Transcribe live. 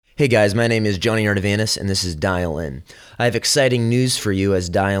Hey guys, my name is Johnny Artavanis, and this is Dial In. I have exciting news for you as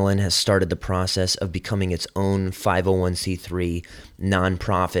Dial In has started the process of becoming its own 501c3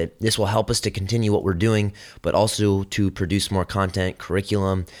 nonprofit. This will help us to continue what we're doing, but also to produce more content,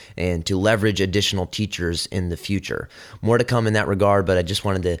 curriculum, and to leverage additional teachers in the future. More to come in that regard, but I just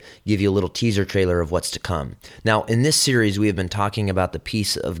wanted to give you a little teaser trailer of what's to come. Now, in this series, we have been talking about the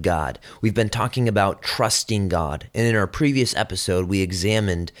peace of God. We've been talking about trusting God, and in our previous episode, we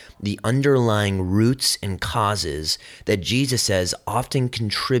examined the underlying roots and causes that Jesus says often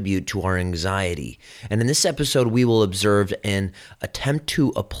contribute to our anxiety. And in this episode, we will observe and attempt to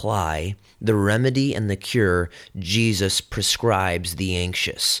apply the remedy and the cure Jesus prescribes the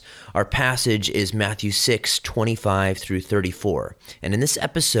anxious. Our passage is Matthew 6:25 through 34. And in this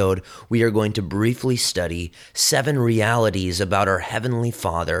episode, we are going to briefly study 7 realities about our Heavenly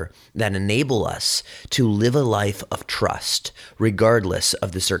Father that enable us to live a life of trust, regardless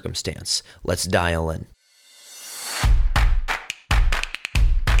of the circumstance. Let's dial in.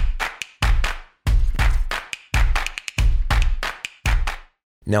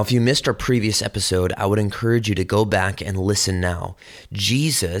 Now, if you missed our previous episode, I would encourage you to go back and listen now.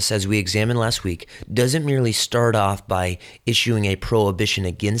 Jesus, as we examined last week, doesn't merely start off by issuing a prohibition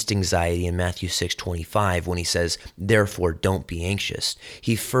against anxiety in Matthew 6:25 when he says, "Therefore, don't be anxious."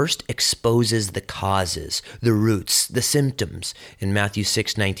 He first exposes the causes, the roots, the symptoms in Matthew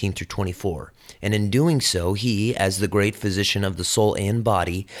 6:19 through 24. And in doing so, he, as the great physician of the soul and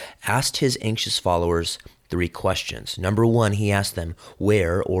body, asked his anxious followers 3 questions. Number 1, he asked them,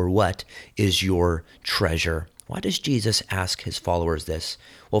 where or what is your treasure? Why does Jesus ask his followers this?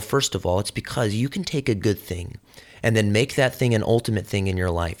 Well, first of all, it's because you can take a good thing and then make that thing an ultimate thing in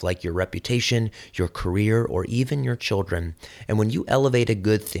your life, like your reputation, your career, or even your children. And when you elevate a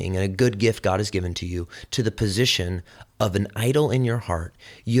good thing and a good gift God has given to you to the position of an idol in your heart,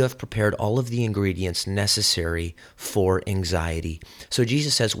 you have prepared all of the ingredients necessary for anxiety. So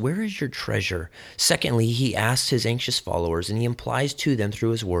Jesus says, where is your treasure? Secondly, he asks his anxious followers, and he implies to them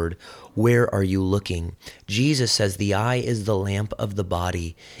through his word, where are you looking? Jesus says the eye is the lamp of the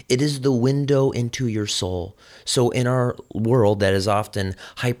body. It is the window into your soul. So in our world that is often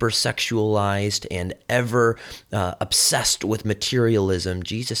hypersexualized and ever obsessed with materialism,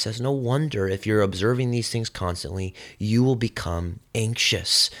 Jesus says, no wonder if you're observing these things constantly, you will become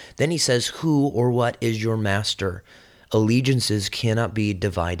anxious. Then he says, who or what is your master? Allegiances cannot be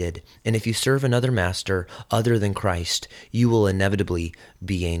divided. And if you serve another master other than Christ, you will inevitably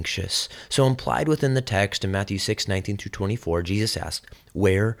be anxious. So implied within the text in Matthew 6:19 through 24, Jesus asked,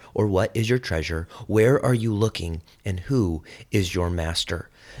 where or what is your treasure? Where are you looking? And who is your master?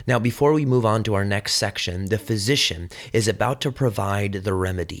 Now, before we move on to our next section, the physician is about to provide the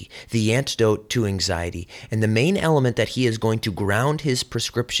remedy, the antidote to anxiety. And the main element that he is going to ground his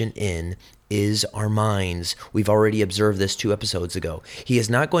prescription in is our minds. We've already observed this 2 episodes ago. He is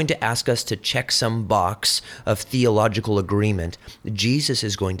not going to ask us to check some box of theological agreement. Jesus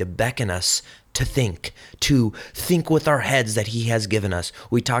is going to beckon us to think with our heads that he has given us.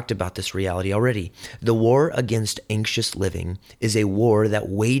 We talked about this reality already. The war against anxious living is a war that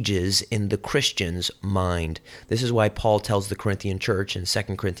wages in the Christian's mind. This is why Paul tells the Corinthian church in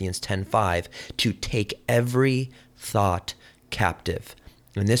 2 Corinthians 10:5 to take every thought captive.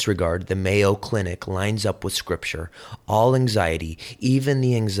 In this regard, the Mayo Clinic lines up with Scripture. All anxiety, even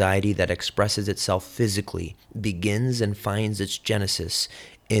the anxiety that expresses itself physically, begins and finds its genesis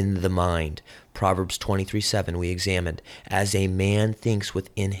in the mind. Proverbs 23:7 we examined. As a man thinks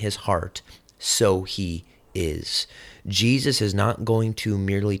within his heart, so he is. Jesus is not going to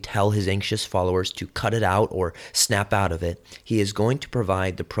merely tell his anxious followers to cut it out or snap out of it. He is going to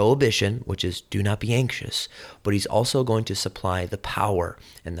provide the prohibition, which is do not be anxious, but he's also going to supply the power.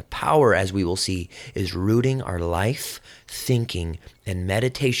 And the power, as we will see, is rooting our life, thinking, and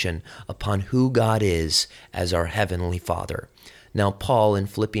meditation upon who God is as our Heavenly Father. Now, Paul in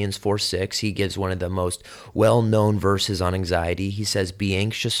Philippians 4:6, he gives one of the most well-known verses on anxiety. He says, be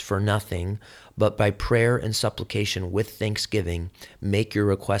anxious for nothing, but by prayer and supplication with thanksgiving, make your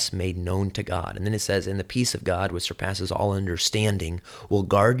requests made known to God. And then it says, and the peace of God, which surpasses all understanding, will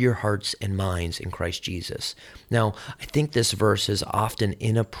guard your hearts and minds in Christ Jesus. Now, I think this verse is often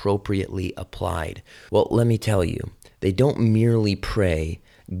inappropriately applied. Well, let me tell you, they don't merely pray,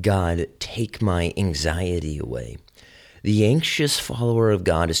 God, take my anxiety away. The anxious follower of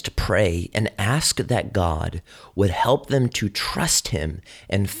God is to pray and ask that God would help them to trust him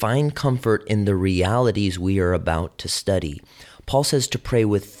and find comfort in the realities we are about to study. Paul says to pray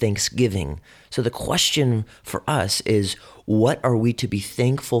with thanksgiving. So the question for us is, what are we to be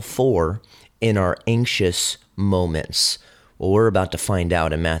thankful for in our anxious moments? Well, we're about to find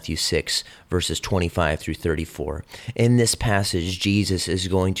out in Matthew 6, verses 25 through 34. In this passage, Jesus is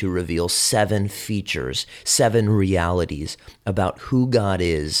going to reveal 7 features, 7 realities about who God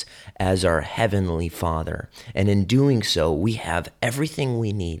is as our heavenly Father. And in doing so, we have everything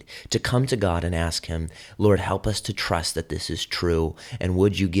we need to come to God and ask Him, Lord, help us to trust that this is true. And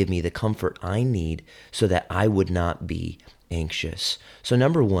would you give me the comfort I need so that I would not be anxious? So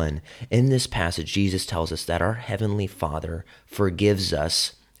number 1, in this passage, Jesus tells us that our Heavenly Father forgives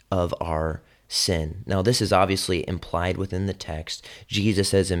us of our sin. Now, this is obviously implied within the text. Jesus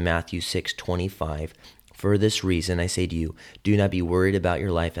says in Matthew 6:25, "For this reason, I say to you, do not be worried about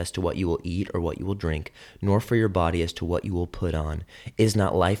your life as to what you will eat or what you will drink, nor for your body as to what you will put on. Is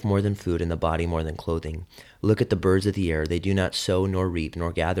not life more than food and the body more than clothing? Look at the birds of the air. They do not sow nor reap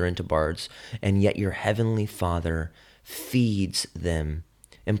nor gather into barns, and yet your heavenly Father feeds them."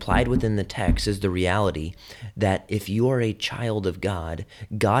 Implied within the text is the reality that if you are a child of God,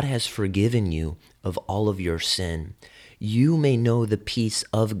 God has forgiven you of all of your sin. You may know the peace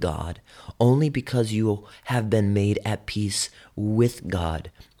of God only because you have been made at peace with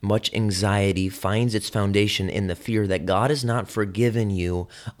God. Much anxiety finds its foundation in the fear that God has not forgiven you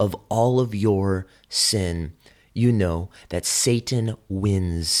of all of your sin. You know that Satan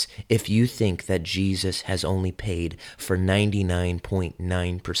wins if you think that Jesus has only paid for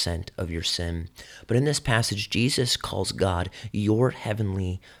 99.9% of your sin. But in this passage, Jesus calls God your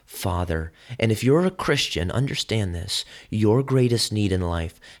heavenly Father. And if you're a Christian, understand this. Your greatest need in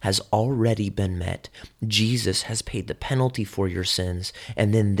life has already been met. Jesus has paid the penalty for your sins.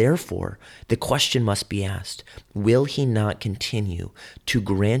 And then therefore, the question must be asked, will He not continue to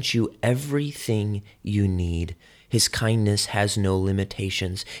grant you everything you need? His kindness has no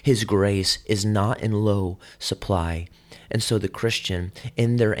limitations. His grace is not in low supply. And so the Christian,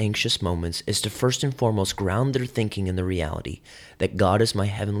 in their anxious moments, is to first and foremost ground their thinking in the reality that God is my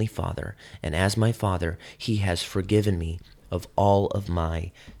heavenly Father, and as my Father, He has forgiven me of all of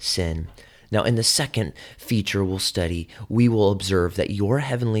my sin. Now, in the second feature we'll study, we will observe that your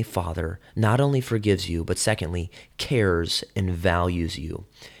heavenly Father not only forgives you, but secondly, cares and values you.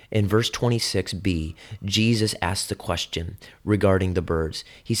 In verse 26b, Jesus asks the question regarding the birds.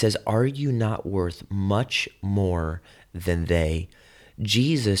 He says, "Are you not worth much more than they?"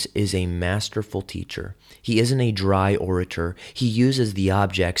 Jesus is a masterful teacher. He isn't a dry orator. He uses the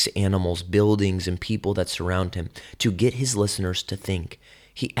objects, animals, buildings, and people that surround Him to get His listeners to think.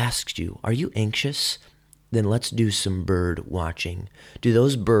 He asks you, are you anxious? Then let's do some bird watching. Do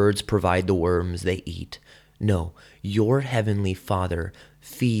those birds provide the worms they eat? No, your heavenly Father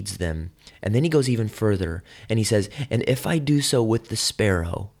feeds them. And then He goes even further and He says, "And if I do so with the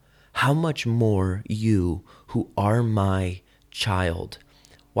sparrow, how much more you who are my child?"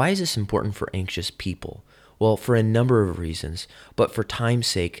 Why is this important for anxious people? Well, for a number of reasons, but for time's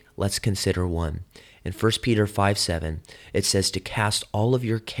sake, let's consider one. In 1 Peter 5:7, it says to cast all of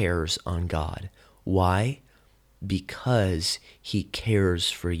your cares on God. Why? Because He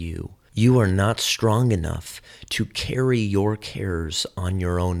cares for you. You are not strong enough to carry your cares on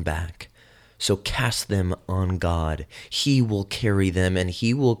your own back. So cast them on God. He will carry them and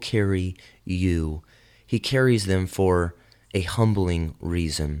He will carry you. He carries them for a humbling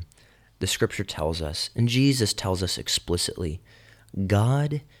reason. The scripture tells us, and Jesus tells us explicitly,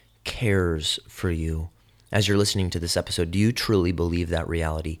 God cares for you. As you're listening to this episode, do you truly believe that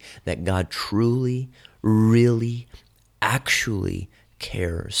reality? That God truly, really, actually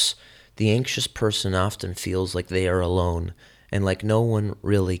cares? The anxious person often feels like they are alone and like no one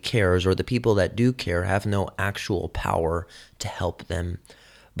really cares, or the people that do care have no actual power to help them.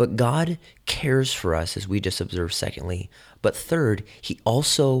 But God cares for us, as we just observed secondly. But third, He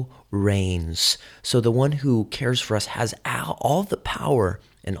also reigns. So the one who cares for us has all the power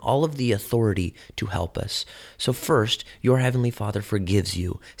and all of the authority to help us. So first, your heavenly Father forgives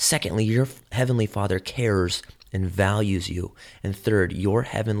you. Secondly, your heavenly Father cares and values you. And third, your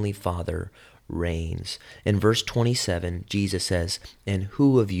heavenly Father reigns. In verse 27, Jesus says, "And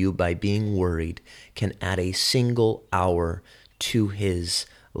who of you, by being worried, can add a single hour to his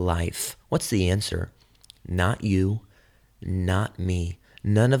life?" What's the answer? Not you, not me.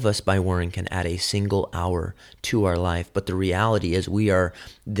 None of us by worrying can add a single hour to our life. But the reality is we are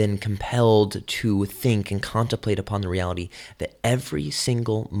then compelled to think and contemplate upon the reality that every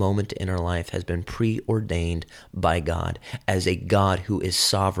single moment in our life has been preordained by God as a God who is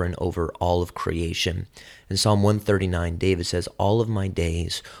sovereign over all of creation. In Psalm 139, David says, "All of my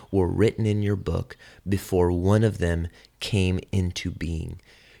days were written in your book before one of them came into being."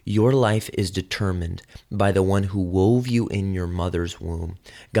 Your life is determined by the one who wove you in your mother's womb.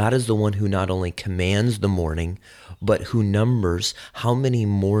 God is the one who not only commands the morning, but who numbers how many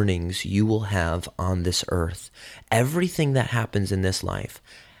mornings you will have on this earth. Everything that happens in this life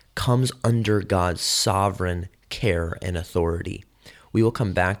comes under God's sovereign care and authority. We will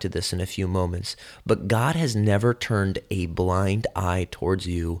come back to this in a few moments, but God has never turned a blind eye towards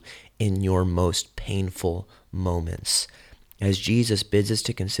you in your most painful moments. As Jesus bids us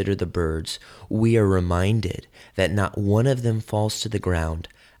to consider the birds, we are reminded that not one of them falls to the ground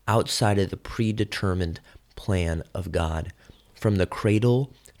outside of the predetermined plan of God. From the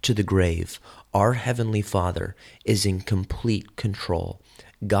cradle to the grave, our Heavenly Father is in complete control.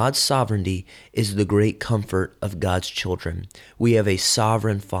 God's sovereignty is the great comfort of God's children. We have a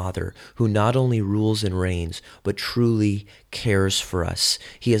sovereign Father who not only rules and reigns, but truly cares for us.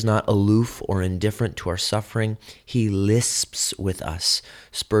 He is not aloof or indifferent to our suffering. He lisps with us.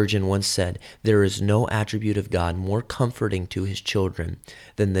 Spurgeon once said, "There is no attribute of God more comforting to his children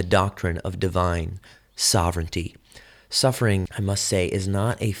than the doctrine of divine sovereignty." Suffering, I must say, is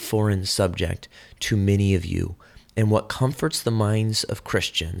not a foreign subject to many of you. And what comforts the minds of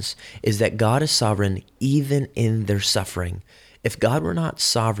Christians is that God is sovereign even in their suffering. If God were not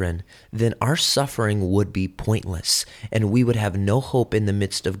sovereign, then our suffering would be pointless, and we would have no hope in the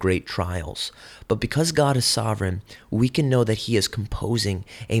midst of great trials. But because God is sovereign, we can know that he is composing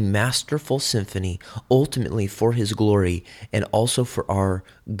a masterful symphony, ultimately for his glory and also for our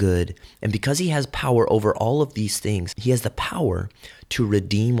good. And because he has power over all of these things, he has the power to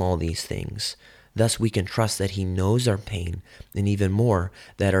redeem all these things. Thus, we can trust that he knows our pain, and even more,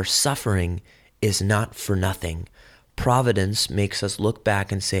 that our suffering is not for nothing. Providence makes us look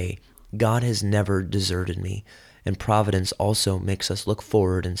back and say, God has never deserted me. And providence also makes us look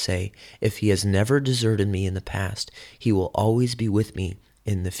forward and say, if he has never deserted me in the past, he will always be with me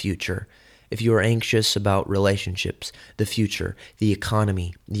in the future. If you are anxious about relationships, the future, the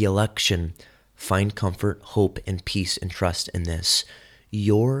economy, the election, find comfort, hope, and peace and trust in this.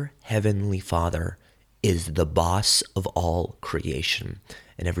 Your Heavenly Father is the boss of all creation,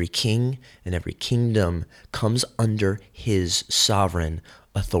 and every king and every kingdom comes under his sovereign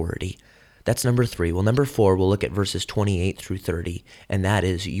authority. That's number 3. Well, number 4, we'll look at verses 28 through 30, and that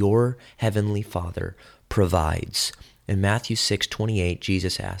is your Heavenly Father provides. In Matthew 6:28,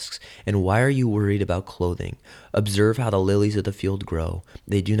 Jesus asks, "And why are you worried about clothing? Observe how the lilies of the field grow.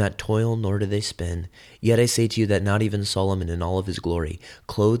 They do not toil, nor do they spin. Yet I say to you that not even Solomon in all of his glory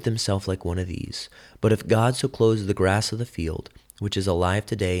clothed himself like one of these. But if God so clothes the grass of the field, which is alive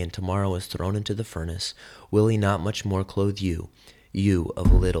today and tomorrow is thrown into the furnace, will he not much more clothe you, you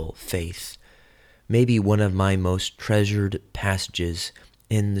of little faith?" Maybe one of my most treasured passages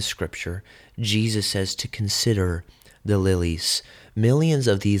in the scripture, Jesus says to consider the lilies. Millions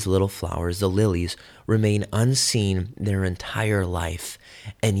of these little flowers, the lilies, remain unseen their entire life,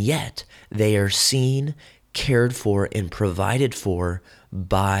 and yet they are seen, cared for, and provided for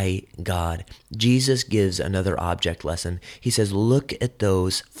by God. Jesus gives another object lesson. He says, look at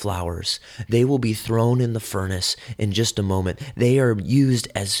those flowers. They will be thrown in the furnace in just a moment. They are used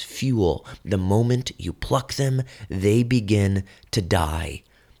as fuel. The moment you pluck them, they begin to die.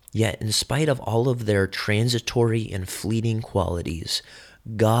 Yet, in spite of all of their transitory and fleeting qualities,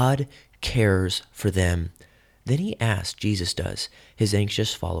 God cares for them. Then he asks, Jesus does, his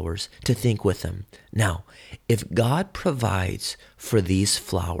anxious followers to think with him. Now, if God provides for these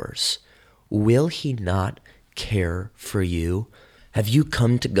flowers, will he not care for you? Have you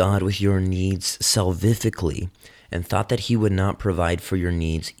come to God with your needs salvifically and thought that he would not provide for your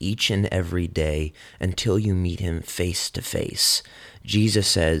needs each and every day until you meet him face to face? Jesus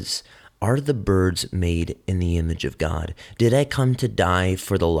says, "Are the birds made in the image of God? Did I come to die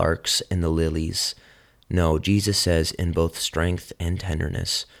for the larks and the lilies?" No, Jesus says in both strength and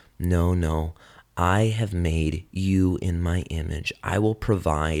tenderness, no, I have made you in my image. I will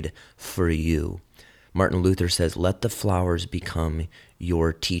provide for you. Martin Luther says, "Let the flowers become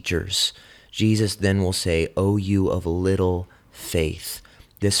your teachers." Jesus then will say, "O you of little faith."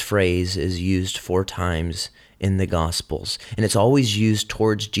 This phrase is used 4 times in the Gospels, and it's always used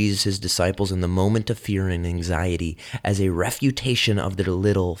towards Jesus' disciples in the moment of fear and anxiety as a refutation of their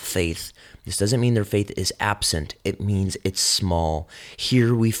little faith. This doesn't mean their faith is absent. It means it's small.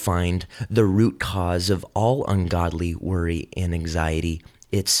 Here we find the root cause of all ungodly worry and anxiety.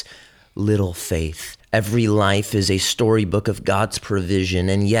 It's little faith. Every life is a storybook of God's provision,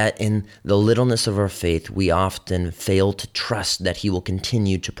 and yet in the littleness of our faith, we often fail to trust that he will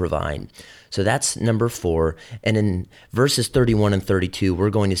continue to provide. So that's number 4. And in verses 31 and 32, we're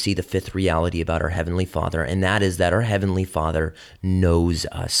going to see the 5th reality about our Heavenly Father, and that is that our Heavenly Father knows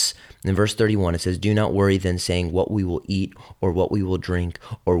us. In verse 31, it says, "Do not worry then, saying, what we will eat, or what we will drink,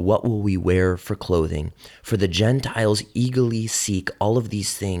 or what will we wear for clothing? For the Gentiles eagerly seek all of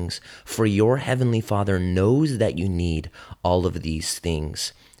these things, for your Heavenly Father knows that you need all of these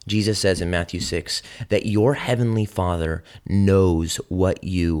things." Jesus says in Matthew 6 that your Heavenly Father knows what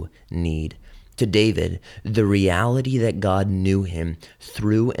you need. To David, the reality that God knew him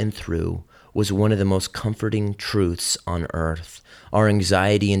through and through was one of the most comforting truths on earth. Our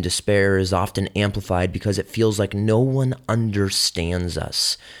anxiety and despair is often amplified because it feels like no one understands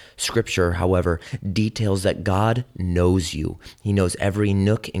us. Scripture, however, details that God knows you. He knows every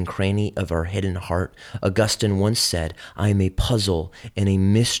nook and cranny of our hidden heart. Augustine once said, "I am a puzzle and a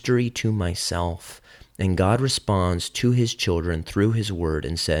mystery to myself." And God responds to his children through his word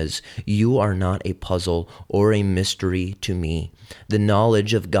and says, "You are not a puzzle or a mystery to me." The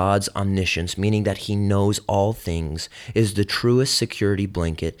knowledge of God's omniscience, meaning that he knows all things, is the truest security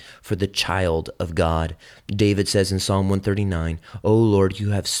blanket for the child of God. David says in Psalm 139, "O Lord,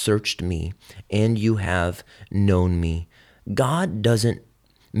 you have searched me and you have known me." God doesn't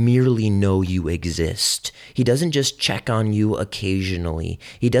merely know you exist. He doesn't just check on you occasionally.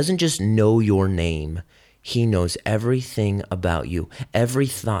 He doesn't just know your name. He knows everything about you, every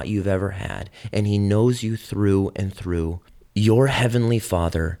thought you've ever had, and he knows you through and through. Your Heavenly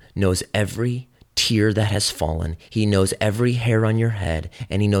Father knows every tear that has fallen. He knows every hair on your head,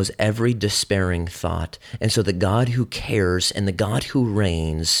 and he knows every despairing thought. And so the God who cares and the God who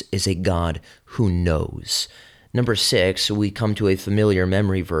reigns is a God who knows. Number 6, we come to a familiar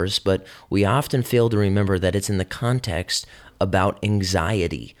memory verse, but we often fail to remember that it's in the context about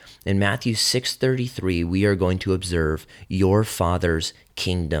anxiety. In Matthew 6:33, we are going to observe your Father's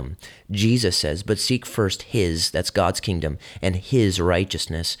kingdom. Jesus says, "But seek first his," that's God's kingdom, "and his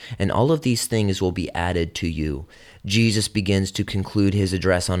righteousness, and all of these things will be added to you." Jesus begins to conclude his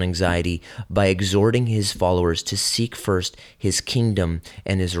address on anxiety by exhorting his followers to seek first his kingdom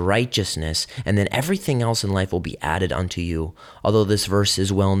and his righteousness, and then everything else in life will be added unto you. Although this verse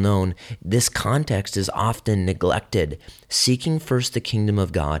is well known, this context is often neglected. Seeking first the kingdom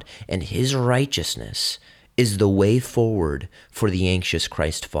of God and his righteousness is the way forward for the anxious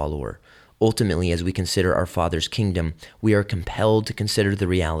Christ follower. Ultimately, as we consider our Father's kingdom, we are compelled to consider the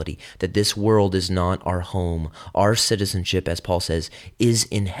reality that this world is not our home. Our citizenship, as Paul says, is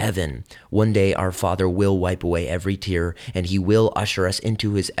in heaven. One day our Father will wipe away every tear, and he will usher us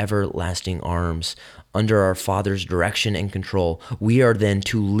into his everlasting arms. Under our Father's direction and control, we are then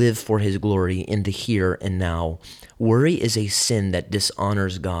to live for his glory in the here and now. Worry is a sin that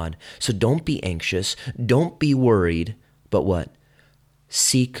dishonors God. So don't be anxious, don't be worried, but what?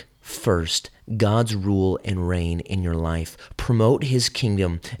 Seek first God's rule and reign in your life. Promote his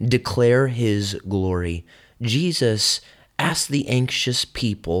kingdom. Declare his glory. Jesus asked the anxious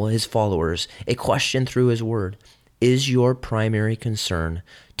people, his followers, a question through his word. Is your primary concern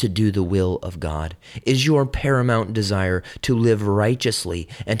to do the will of God? Is your paramount desire to live righteously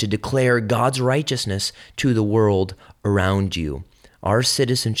and to declare God's righteousness to the world around you? Our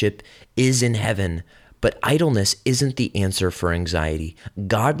citizenship is in heaven, but idleness isn't the answer for anxiety.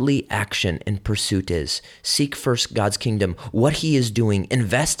 Godly action and pursuit is. Seek first God's kingdom, what he is doing,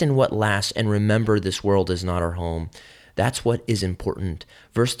 invest in what lasts, and remember this world is not our home. That's what is important.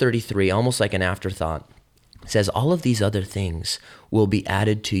 Verse 33, almost like an afterthought, says, all of these other things will be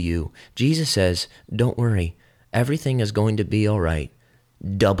added to you. Jesus says, don't worry. Everything is going to be all right.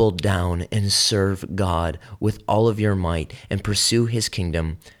 Double down and serve God with all of your might and pursue his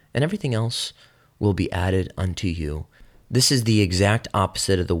kingdom, and everything else will be added unto you. This is the exact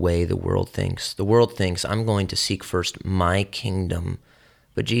opposite of the way the world thinks. The world thinks, I'm going to seek first my kingdom.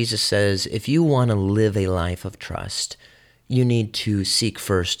 But Jesus says, if you want to live a life of trust, you need to seek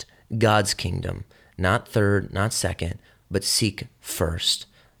first God's kingdom. Not third, not second, but seek first.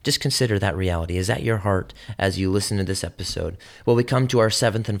 Just consider that reality. Is that your heart as you listen to this episode? Well, we come to our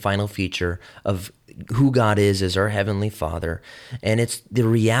seventh and final feature of who God is as our Heavenly Father. And it's the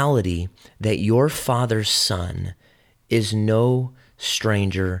reality that your Father's Son is no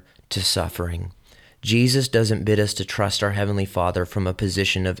stranger to suffering. Jesus doesn't bid us to trust our Heavenly Father from a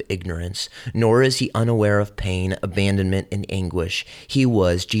position of ignorance, nor is he unaware of pain, abandonment, and anguish. He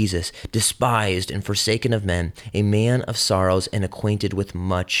was, Jesus, despised and forsaken of men, a man of sorrows and acquainted with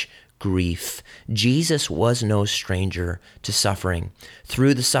much grief. Jesus was no stranger to suffering.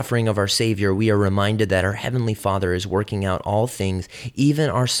 Through the suffering of our Savior, we are reminded that our Heavenly Father is working out all things, even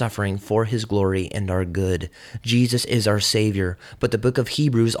our suffering, for His glory and our good. Jesus is our Savior, but the book of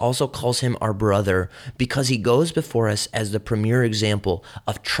Hebrews also calls Him our brother because He goes before us as the premier example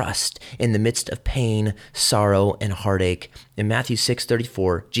of trust in the midst of pain, sorrow, and heartache. In Matthew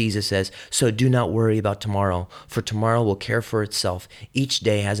 6:34, Jesus says, "So do not worry about tomorrow, for tomorrow will care for itself. Each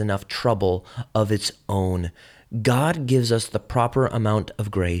day has enough trouble of its own." God gives us the proper amount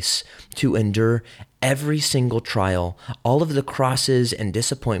of grace to endure every single trial. All of the crosses and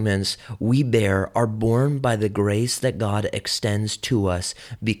disappointments we bear are borne by the grace that God extends to us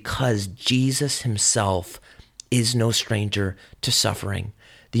because Jesus Himself is no stranger to suffering.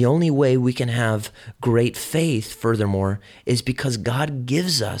 The only way we can have great faith, furthermore, is because God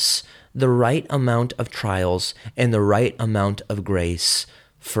gives us the right amount of trials and the right amount of grace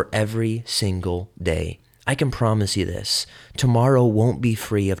for every single day. I can promise you this, tomorrow won't be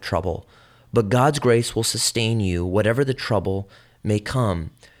free of trouble, but God's grace will sustain you whatever the trouble may come.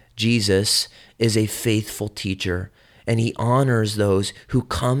 Jesus is a faithful teacher, and He honors those who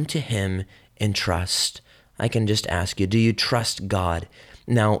come to Him in trust. I can just ask you, do you trust God?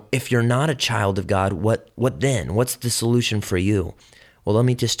 Now, if you're not a child of God, what then? What's the solution for you? Well, let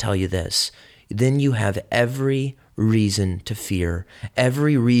me just tell you this. Then you have every reason to fear,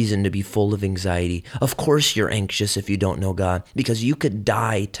 every reason to be full of anxiety. Of course you're anxious if you don't know God, because you could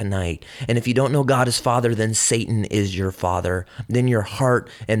die tonight. And if you don't know God as Father, then Satan is your father. Then your heart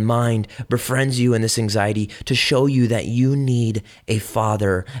and mind befriends you in this anxiety to show you that you need a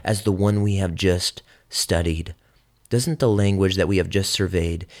father as the one we have just studied. Doesn't the language that we have just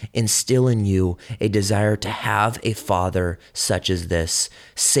surveyed instill in you a desire to have a father such as this?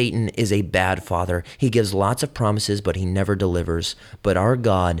 Satan is a bad father. He gives lots of promises, but he never delivers. But our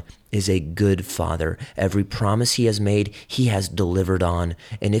God is a good father. Every promise He has made, He has delivered on.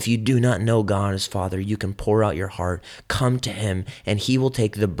 And if you do not know God as Father, you can pour out your heart, come to Him, and He will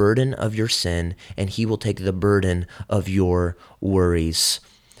take the burden of your sin, and He will take the burden of your worries.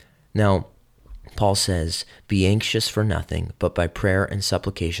 Now, Paul says, "Be anxious for nothing, but by prayer and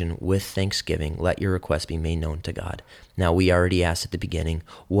supplication with thanksgiving, let your requests be made known to God." Now, we already asked at the beginning,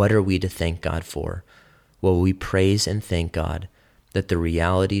 what are we to thank God for? Well, we praise and thank God that the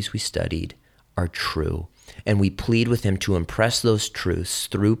realities we studied are true, and we plead with Him to impress those truths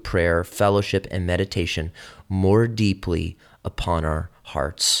through prayer, fellowship, and meditation more deeply upon our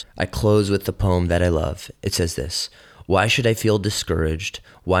hearts. I close with the poem that I love. It says this: "Why should I feel discouraged?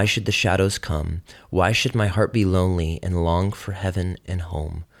 Why should the shadows come? Why should my heart be lonely and long for heaven and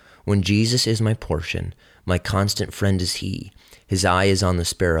home? When Jesus is my portion, my constant friend is He. His eye is on the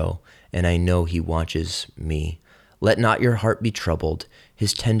sparrow, and I know He watches me. Let not your heart be troubled.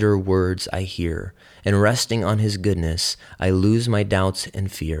 His tender words I hear, and resting on His goodness, I lose my doubts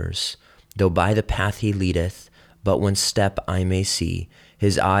and fears. Though by the path He leadeth, but one step I may see,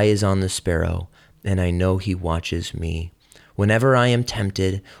 His eye is on the sparrow, and I know He watches me. Whenever I am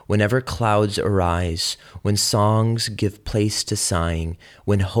tempted, whenever clouds arise, when songs give place to sighing,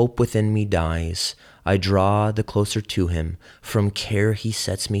 when hope within me dies, I draw the closer to Him, from care He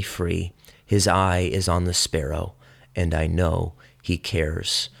sets me free. His eye is on the sparrow, and I know He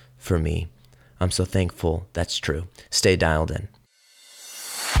cares for me." I'm so thankful that's true. Stay dialed in.